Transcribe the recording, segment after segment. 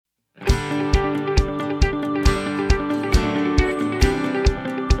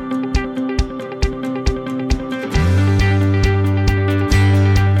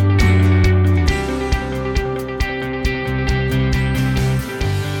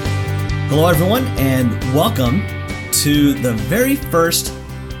Hello, everyone, and welcome to the very first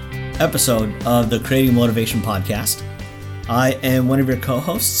episode of the Creating Motivation podcast. I am one of your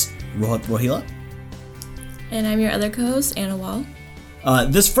co-hosts, Rohit Rohila. And I'm your other co-host, Anna Wall.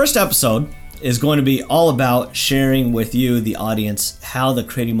 This first episode is going to be all about sharing with you, the audience, how the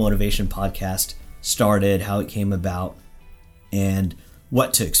Creating Motivation podcast started, how it came about, and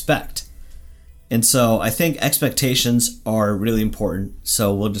what to expect. And so I think expectations are really important,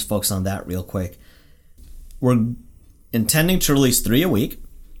 so we'll just focus on that real quick. We're intending to release 3 a week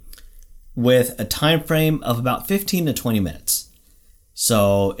with a time frame of about 15 to 20 minutes.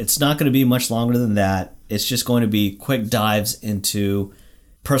 So it's not going to be much longer than that. It's just going to be quick dives into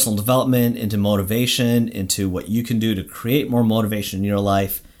personal development, into motivation, into what you can do to create more motivation in your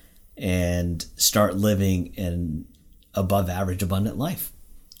life and start living an above average abundant life.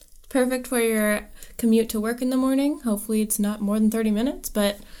 Perfect for your commute to work in the morning. Hopefully it's not more than 30 minutes,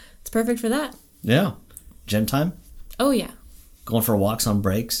 but it's perfect for that. Yeah. Gym time? Oh, yeah. Going for walks on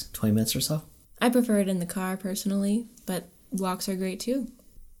breaks, 20 minutes or so? I prefer it in the car personally, but walks are great too.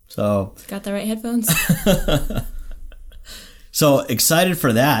 So got the right headphones. So excited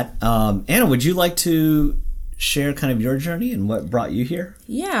for that. Anna, would you like to share kind of your journey and what brought you here?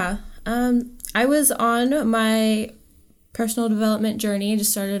 Yeah. I was on my personal development journey.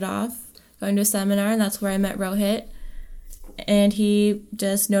 Just started off going to a seminar, and that's where I met Rohit. And he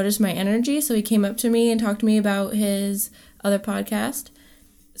just noticed my energy, so he came up to me and talked to me about his other podcast.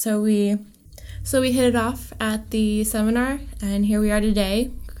 So we hit it off at the seminar, and here we are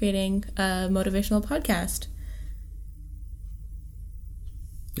today creating a motivational podcast.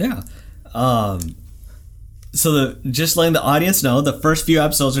 Yeah. So just letting the audience know, the first few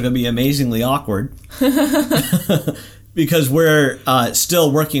episodes are going to be amazingly awkward because we're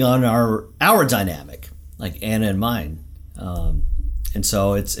still working on our dynamic, like Anna and mine. And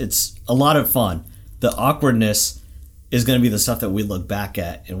so it's a lot of fun. The awkwardness is going to be the stuff that we look back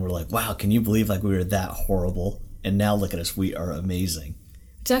at and we're like, wow, can you believe like we were that horrible? And now look at us, we are amazing.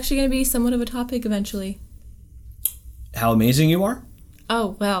 It's actually going to be somewhat of a topic eventually. How amazing you are?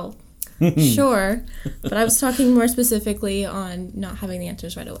 Oh, well, sure. But I was talking more specifically on not having the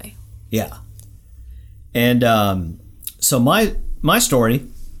answers right away. Yeah. And so my story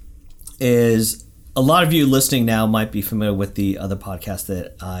is, a lot of you listening now might be familiar with the other podcast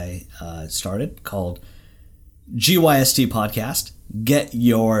that I started called GYST Podcast, Get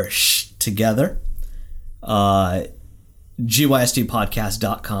Your Sh Together,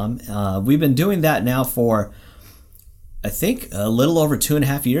 gystpodcast.com. We've been doing that now for, I think, a little over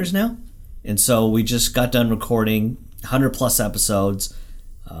 2.5 years now. And so we just got done recording 100 plus episodes,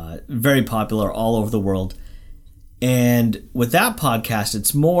 very popular all over the world. And with that podcast,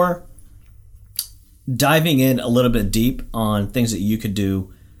 it's more diving in a little bit deep on things that you could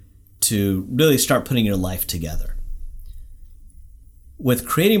do to really start putting your life together. With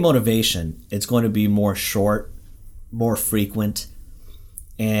Creating Motivation, it's going to be more short, more frequent,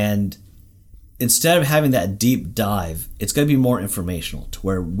 and instead of having that deep dive, it's going to be more informational, to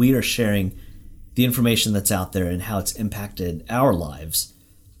where we are sharing the information that's out there and how it's impacted our lives.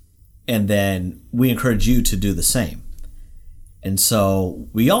 And then we encourage you to do the same. And so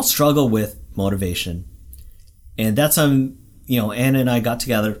we all struggle with motivation. And that's when, Anna and I got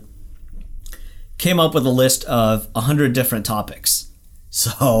together, came up with a list of 100 different topics.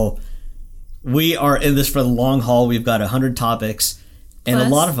 So we are in this for the long haul. We've got 100 topics, and a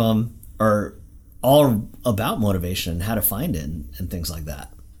lot of them are all about motivation and how to find it and things like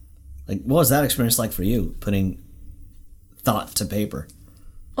that. Like, what was that experience like for you, putting thought to paper?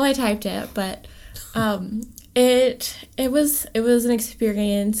 Well, I typed it, but it was an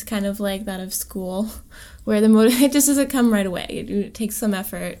experience kind of like that of school, where it just doesn't come right away. It takes some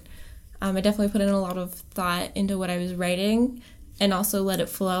effort. I definitely put in a lot of thought into what I was writing, and also let it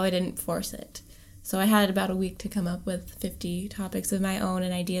flow. I didn't force it. So I had about a week to come up with 50 topics of my own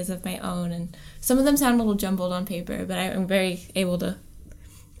and ideas of my own, and some of them sound a little jumbled on paper, but I'm very able to...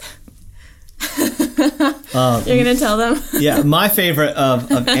 You're going to tell them? Yeah, my favorite of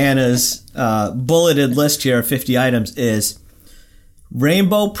Anna's bulleted list here of 50 items is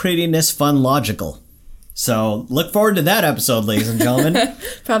Rainbow Prettiness Fun Logical. So look forward to that episode, ladies and gentlemen.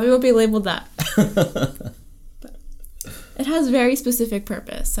 Probably won't be labeled that. But it has very specific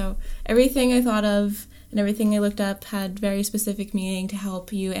purpose. So everything I thought of and everything I looked up had very specific meaning to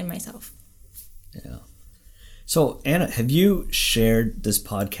help you and myself. Yeah. So, Anna, have you shared this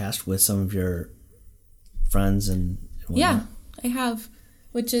podcast with some of your friends and whatnot? Yeah, I have,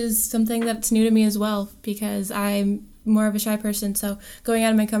 which is something that's new to me as well, because I'm more of a shy person. So going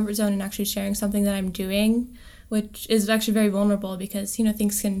out of my comfort zone and actually sharing something that I'm doing which is actually very vulnerable because,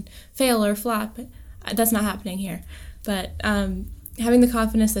 things can fail or flop. That's not happening here. But having the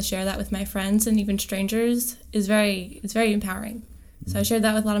confidence to share that with my friends and even strangers it's very empowering. So I shared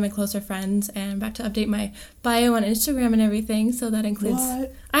that with a lot of my closer friends, and I'm about to update my bio on Instagram and everything, so that includes...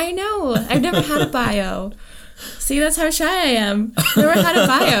 What? I know! I've never had a bio. See, that's how shy I am. Never had a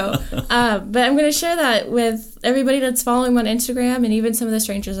bio. But I'm going to share that with everybody that's following me on Instagram and even some of the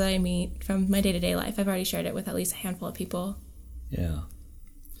strangers that I meet from my day-to-day life. I've already shared it with at least a handful of people. Yeah.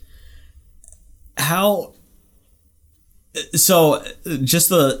 How... So, just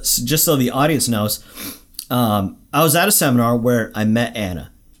so the audience knows... I was at a seminar where I met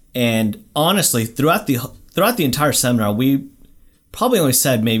Anna, and honestly, throughout the entire seminar, we probably only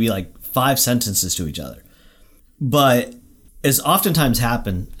said maybe like 5 sentences to each other. But as oftentimes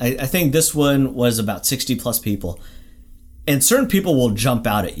happen, I think this one was about 60 plus people, and certain people will jump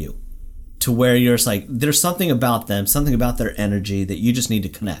out at you to where you're just like, there's something about them, something about their energy that you just need to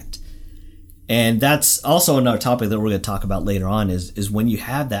connect. And that's also another topic that we're going to talk about later on is when you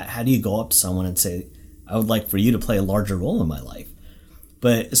have that, how do you go up to someone and say, I would like for you to play a larger role in my life.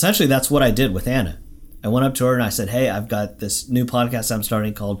 But essentially, that's what I did with Anna. I went up to her and I said, hey, I've got this new podcast I'm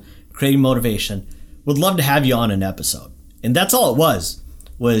starting called Creating Motivation. Would love to have you on an episode. And that's all it was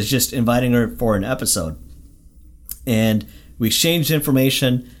just inviting her for an episode. And we exchanged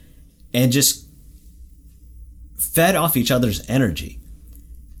information and just fed off each other's energy.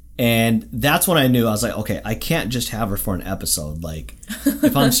 And that's when I knew, I was like, okay, I can't just have her for an episode. Like,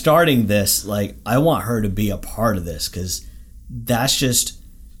 if I'm starting this, like, I want her to be a part of this because that's just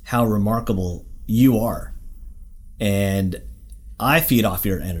how remarkable you are. And I feed off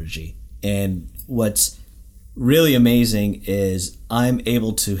your energy. And what's really amazing is I'm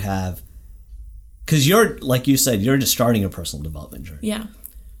able to have, because you're, like you said, you're just starting a personal development journey. Yeah.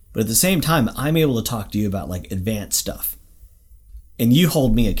 But at the same time, I'm able to talk to you about like advanced stuff. And you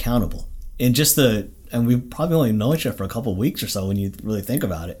hold me accountable. And we probably only know each other for a couple of weeks or so when you really think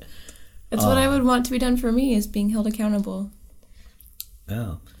about it. It's what I would want to be done for me, is being held accountable.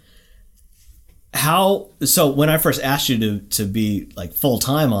 Yeah. So when I first asked you to be like full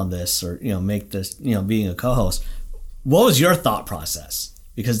time on this, or, make this, being a co-host, what was your thought process?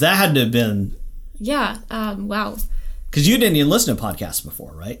 Because that had to have been... Yeah. Wow. Because you didn't even listen to podcasts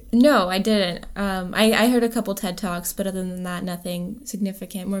before, right? No, I didn't. I heard a couple TED Talks, but other than that, nothing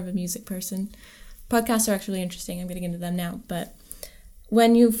significant. More of a music person. Podcasts are actually interesting. I'm getting into them now. But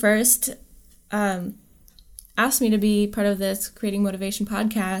when you first asked me to be part of this Creating Motivation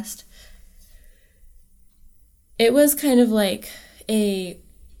podcast, it was kind of like a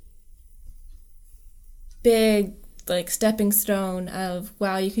big stepping stone of,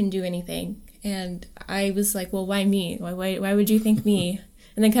 wow, you can do anything. And I was like, well, why me? Why would you think me?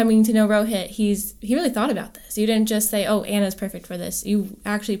 And then coming to know Rohit, he really thought about this. You didn't just say, oh, Anna's perfect for this. You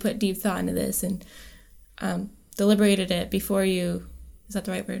actually put deep thought into this and deliberated it before you... Is that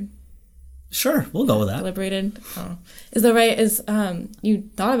the right word? Sure, we'll go with that. Deliberated? Oh. You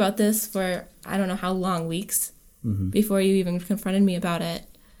thought about this for, I don't know how long, weeks, before you even confronted me about it.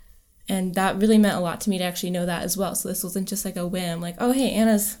 And that really meant a lot to me to actually know that as well. So this wasn't just like a whim, like, oh, hey,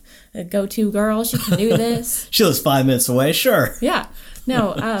 Anna's a go-to girl. She can do this. She lives 5 minutes away. Sure. Yeah.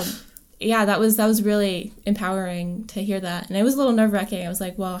 No. That was really empowering to hear that. And it was a little nerve-wracking. I was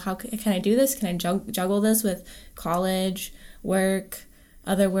like, well, how can I do this? Can I juggle this with college, work,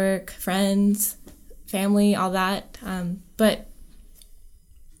 other work, friends, family, all that? But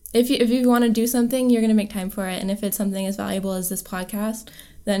if you want to do something, you're going to make time for it. And if it's something as valuable as this podcast,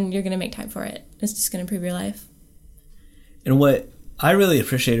 then you're going to make time for it. It's just going to improve your life. And what I really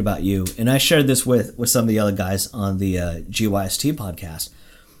appreciate about you, and I shared this with some of the other guys on the GYST podcast,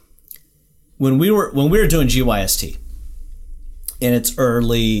 when we were doing GYST in its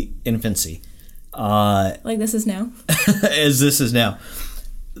early infancy, like this is now, as this is now,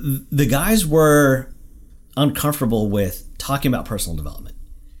 the guys were uncomfortable with talking about personal development,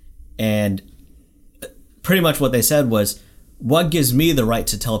 and pretty much what they said was, what gives me the right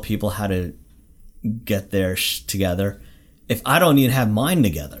to tell people how to get their together if I don't even have mine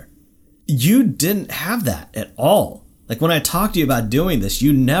together? You didn't have that at all. Like when I talked to you about doing this,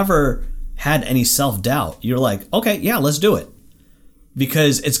 you never had any self-doubt. You're like, okay, yeah, let's do it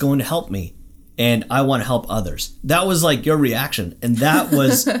because it's going to help me and I want to help others. That was like your reaction. And that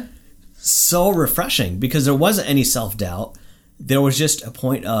was so refreshing because there wasn't any self-doubt. There was just a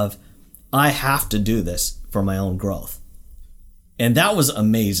point of, I have to do this for my own growth. And that was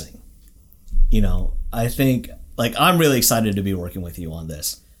amazing. I think, I'm really excited to be working with you on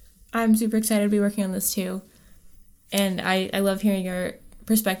this. I'm super excited to be working on this too. And I love hearing your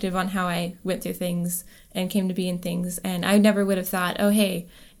perspective on how I went through things and came to be in things. And I never would have thought, oh, hey,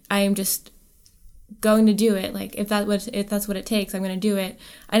 I am just going to do it. Like, if that's what it takes, I'm going to do it.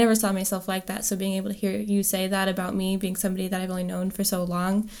 I never saw myself like that. So being able to hear you say that about me, being somebody that I've only known for so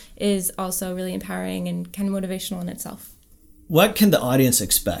long, is also really empowering and kind of motivational in itself. What can the audience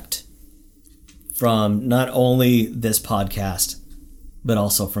expect from not only this podcast, but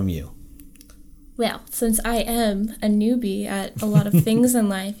also from you? Well, since I am a newbie at a lot of things in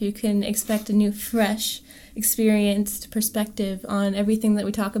life, you can expect a new, fresh, experienced perspective on everything that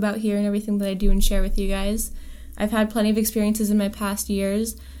we talk about here and everything that I do and share with you guys. I've had plenty of experiences in my past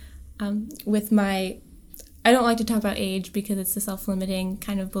years with my... I don't like to talk about age because it's a self-limiting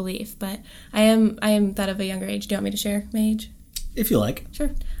kind of belief, but I am that of a younger age. Do you want me to share my age? If you like.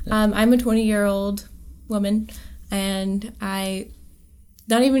 Sure. I'm a 20-year-old woman, and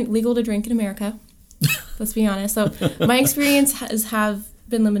not even legal to drink in America. Let's be honest. So my experience have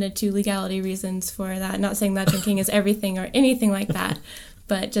been limited to legality reasons for that. Not saying that drinking is everything or anything like that,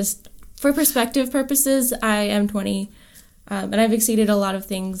 but just for perspective purposes, I am 20, and I've exceeded a lot of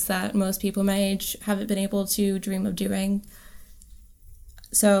things that most people my age haven't been able to dream of doing.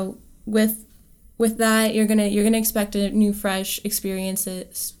 So with that, you're gonna expect a new, fresh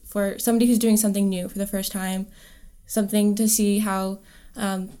experiences for somebody who's doing something new for the first time, something to see how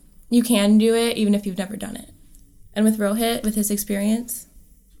you can do it even if you've never done it. And with Rohit, with his experience,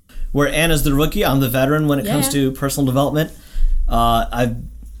 where Anna's the rookie, I'm the veteran when it comes to personal development. I've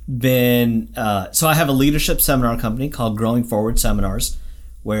been so I have a leadership seminar company called Growing Forward Seminars,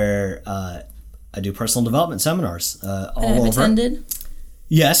 where I do personal development seminars all over. And I've attended.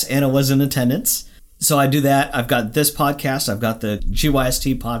 Yes, Anna was in attendance. So I do that. I've got this podcast. I've got the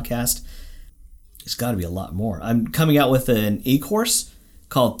GYST podcast. It's got to be a lot more. I'm coming out with an e-course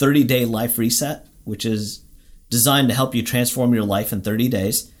called 30-Day Life Reset, which is designed to help you transform your life in 30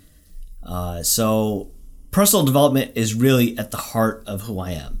 days. So personal development is really at the heart of who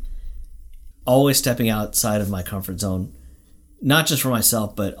I am. Always stepping outside of my comfort zone, not just for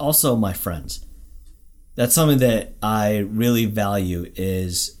myself, but also my friends. That's something that I really value,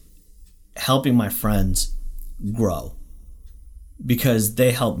 is helping my friends grow, because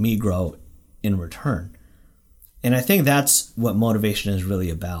they help me grow in return. And I think that's what motivation is really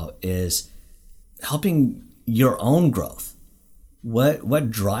about, is helping your own growth.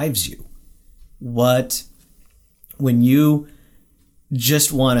 What drives you? When you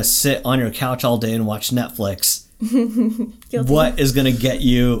just want to sit on your couch all day and watch Netflix, what is going to get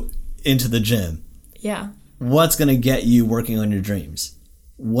you into the gym? Yeah. What's going to get you working on your dreams?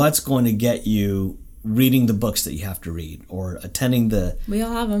 What's going to get you reading the books that you have to read, or attending the... We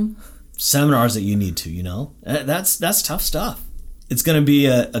all have them. ...seminars that you need to, you know? That's tough stuff. It's going to be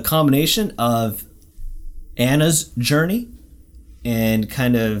a combination of Anna's journey, and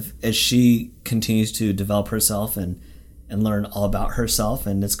kind of as she continues to develop herself and learn all about herself,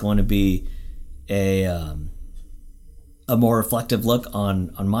 and it's going to be a more reflective look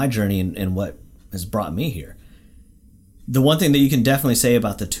on my journey and what has brought me here. The one thing that you can definitely say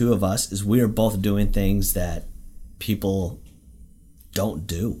about the two of us is we are both doing things that people don't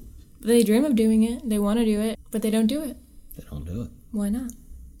do. They dream of doing it, they want to do it, but they don't do it. They don't do it. Why not?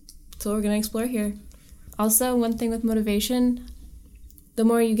 That's what we're going to explore here. Also, one thing with motivation, the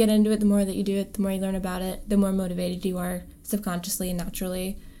more you get into it, the more that you do it, the more you learn about it, the more motivated you are subconsciously and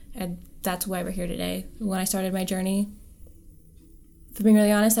naturally. And that's why we're here today. When I started my journey, for being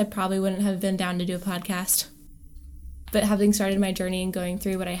really honest, I probably wouldn't have been down to do a podcast. But having started my journey and going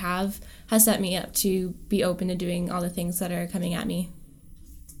through what I have has set me up to be open to doing all the things that are coming at me.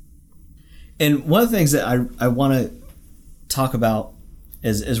 And one of the things that I want to talk about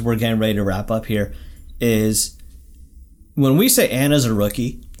as we're getting ready to wrap up here is when we say Anna's a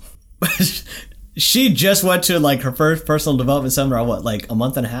rookie, she just went to like her first personal development seminar, like a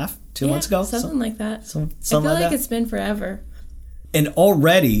month and a half, 2 months ago? Something like that. Something I feel like that. it's been forever. And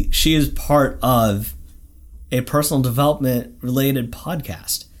already she is part of a personal development related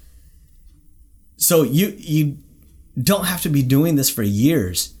podcast. So you don't have to be doing this for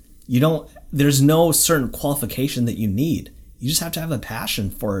years. There's no certain qualification that you need. You just have to have a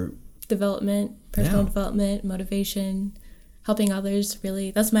passion for development, personal development, motivation, helping others.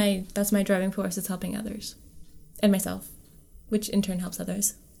 Really, that's my driving force, is helping others and myself, which in turn helps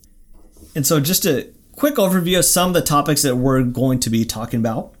others. And so just a quick overview of some of the topics that we're going to be talking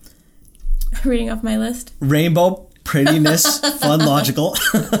about. Reading off my list. Rainbow, prettiness, fun, logical.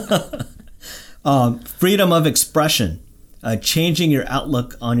 Freedom of expression, changing your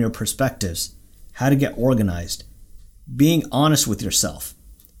outlook on your perspectives, how to get organized, being honest with yourself,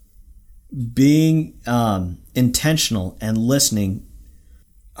 being intentional and listening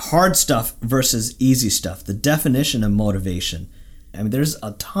hard stuff versus easy stuff, the definition of motivation. I mean, there's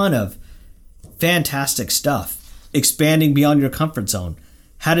a ton of fantastic stuff. Expanding beyond your comfort zone,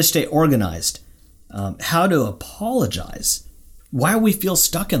 how to stay organized, how to apologize, why we feel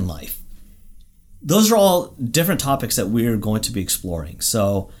stuck in life. Those are all different topics that we're going to be exploring.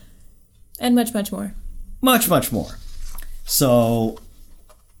 So, and much, much more. Much, much more. So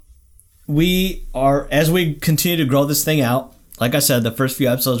we are, as we continue to grow this thing out, like I said, the first few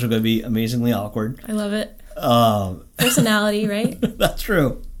episodes are going to be amazingly awkward. I love it. Personality, right? That's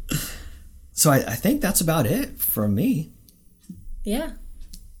true. So I think that's about it from me. Yeah.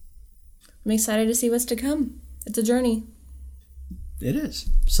 I'm excited to see what's to come. It's a journey. It is.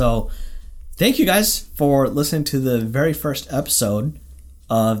 So thank you guys for listening to the very first episode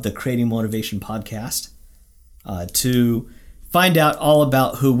of the Creating Motivation podcast. To find out all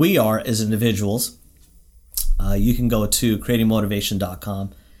about who we are as individuals, you can go to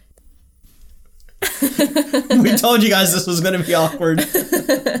creatingmotivation.com. We told you guys this was going to be awkward.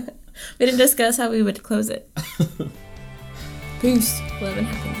 We didn't discuss how we would close it. Peace, love, and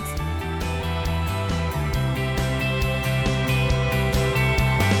happiness.